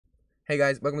Hey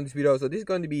guys, welcome to this video. So this is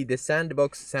going to be the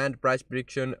Sandbox Sand price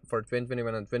prediction for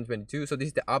 2021 and 2022. So this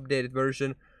is the updated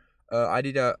version. I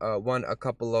did one a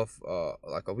couple of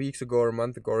like a weeks ago or a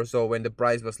month ago or so when the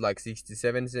price was like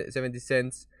 70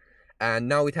 cents, and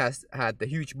now it has had the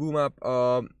huge boom up.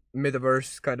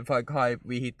 Metaverse kind of like hype.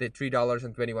 We hit the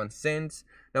 $3.21.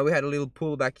 Now we had a little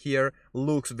pullback here.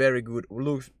 Looks very good.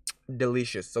 Looks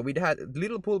delicious. So we had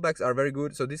little pullbacks are very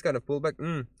good. So this kind of pullback,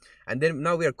 and then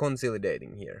now we are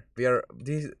consolidating here. We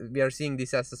are seeing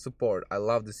this as a support. I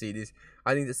love to see this.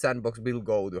 I think the Sandbox will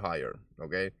go to higher.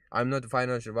 Okay, I'm not a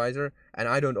financial advisor and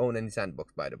I don't own any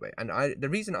Sandbox, by the way. And the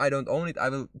reason I don't own it, I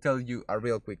will tell you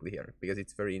real quickly here because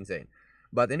it's very insane.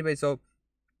 But anyway, so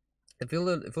the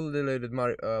fully diluted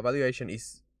valuation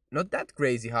is not that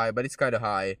crazy high, but it's kind of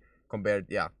high compared,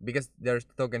 yeah, because their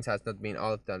tokens has not been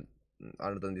out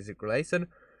of the circulation.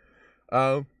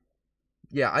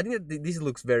 Yeah, I think that this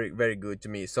looks very good to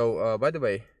me. So by the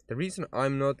way, the reason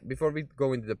I'm not, before we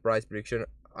go into the price prediction,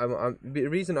 the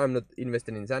reason I'm not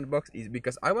investing in Sandbox is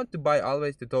because I want to buy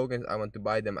always the tokens. I want to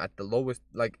buy them at the lowest,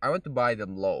 like I want to buy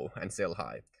them low and sell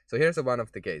high. So here's one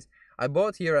of the case. I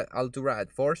bought here at Altura at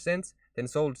 4 cents, then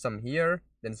sold some here,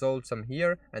 then sold some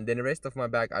here, and then the rest of my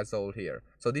bag I sold here.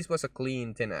 So this was a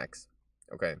clean 10x.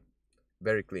 Okay,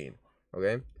 very clean.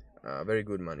 Okay, very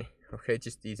good money. Okay,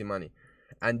 just easy money.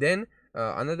 And then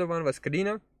another one was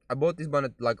Kadena. I bought this one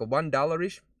at like a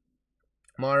 $1-ish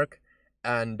mark,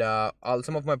 and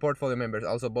some of my portfolio members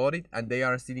also bought it, and they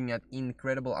are sitting at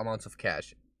incredible amounts of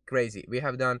cash. Crazy. We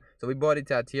have done, so we bought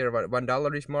it at here about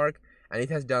 $1-ish mark, and it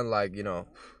has done like, you know,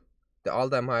 the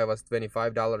all-time high was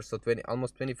 $25, so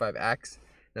almost 25x.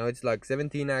 Now it's like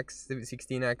 17x,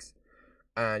 16x,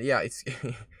 and yeah, it's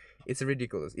it's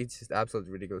ridiculous. It's just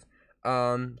absolutely ridiculous.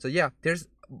 So yeah,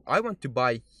 I want to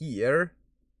buy here,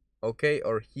 okay,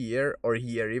 or here,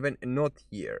 even not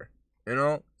here, you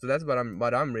know. So that's what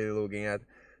I'm really looking at.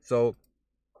 So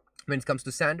when it comes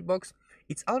to Sandbox,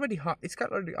 it's already high. It's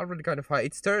already kind of high.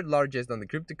 It's third largest on the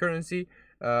cryptocurrency,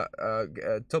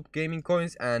 top gaming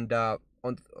coins, and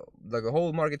on like a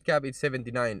whole market cap, it's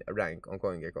 79 rank on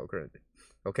CoinGecko currently.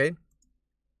 Okay,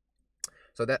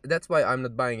 so that's why I'm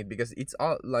not buying it, because it's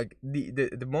all like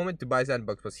the moment to buy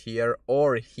Sandbox was here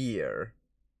or here.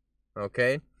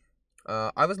 Okay,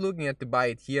 I was looking at to buy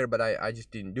it here, but I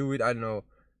just didn't do it. I don't know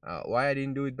why I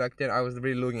didn't do it back then. I was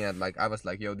really looking at, like, I was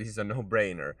like, yo, this is a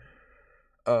no-brainer.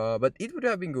 But it would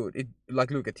have been good. It, like,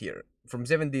 look at here, from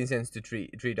 17 cents to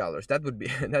 $3. That would be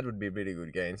that would be really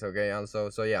good gains. Okay,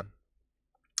 also, so yeah.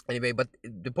 Anyway, but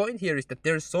the point here is that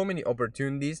there's so many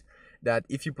opportunities that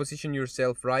if you position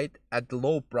yourself right at the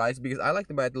low price, because I like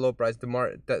to buy at the low price,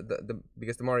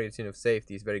 because the margin of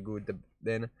safety is very good.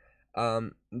 Then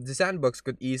the Sandbox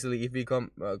could easily, if we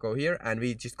go here and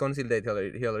we just consolidate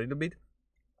here a little bit,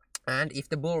 and if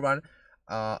the bull run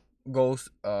goes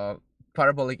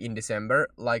parabolic in December,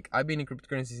 like I've been in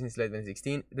cryptocurrency since late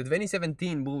 2016. The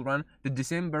 2017 bull run, the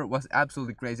December was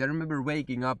absolutely crazy. I remember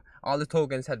waking up, all the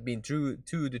tokens had been 2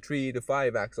 to 3 to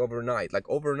 5x overnight. Like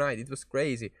overnight, it was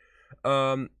crazy.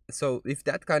 So if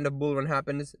that kind of bull run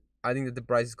happens, I think that the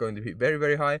price is going to be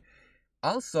very high.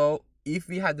 Also, if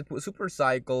we had the super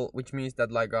cycle, which means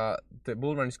that like the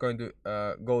bull run is going to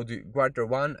go to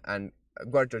Q1 and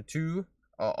Q2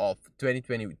 of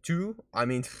 2022, I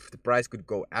mean, the price could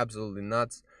go absolutely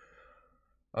nuts.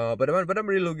 But I'm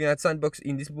really looking at Sandbox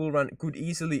in this bull run could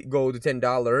easily go to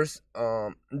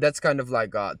 $10. That's kind of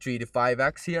like 3 to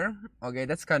 5x here. Okay,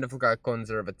 that's kind of like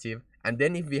conservative. And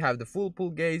then if we have the full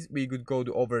pull gaze, we could go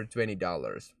to over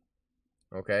 $20.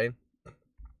 Okay,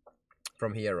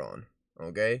 from here on.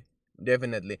 Okay,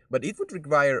 definitely. But it would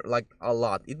require like a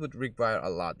lot. It would require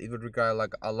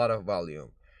like a lot of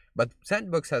volume. But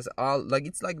Sandbox has all, like,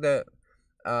 it's like the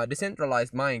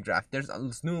decentralized Minecraft. There's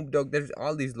Snoop Dogg. There's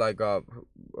all these like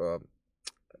you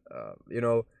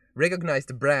know,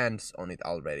 recognized brands on it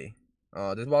already.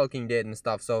 There's Walking Dead and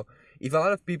stuff. So if a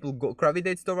lot of people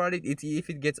gravitates toward it, if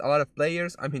it gets a lot of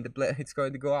players, I mean, it's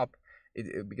going to go up,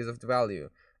 because of the value.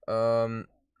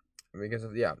 Because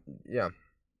of yeah.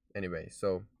 Anyway,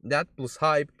 so that plus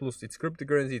hype, plus it's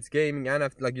cryptocurrency, it's gaming, and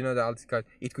after, like, you know,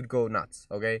 it could go nuts.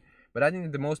 Okay. But I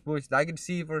think the most bullish that I could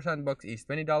see for Sandbox is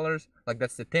 $20. Like,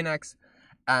 that's the 10x,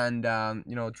 and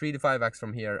you know, 3 to 5x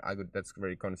from here. That's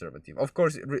very conservative. Of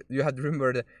course, you have to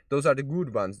remember that those are the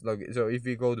good ones. Like, so if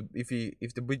we go to, if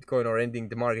the Bitcoin or anything,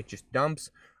 the market just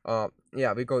dumps,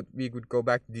 yeah, we could go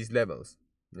back to these levels.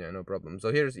 Yeah, no problem. So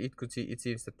it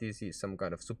seems that this is some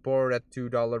kind of support at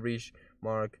 $2-ish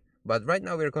mark. But right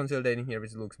now we're consolidating here,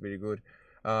 which looks very good.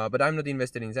 But I'm not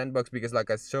invested in Sandbox because,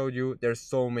 like I showed you, there's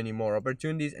so many more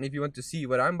opportunities. And if you want to see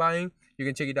what I'm buying, you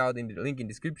can check it out in the link in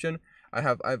description.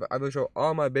 I will show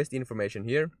all my best information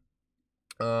here.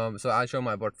 So I'll show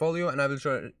my portfolio, and I will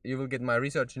show you will get my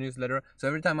research newsletter. So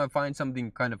every time I find something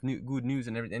kind of good news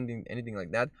and anything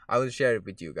like that, I will share it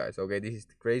with you guys. Okay, this is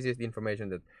the craziest information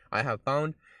that I have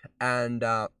found, and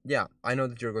yeah, I know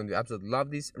that you're going to absolutely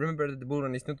love this. Remember that the bull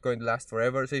run is not going to last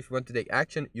forever, so if you want to take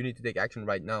action, you need to take action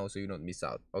right now so you don't miss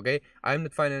out. Okay, I'm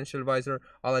not financial advisor.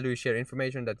 All I do is share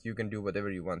information that you can do whatever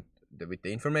you want with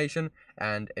the information.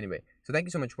 And anyway, so thank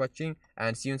you so much for watching,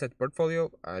 and see you inside the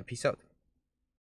portfolio. Peace out.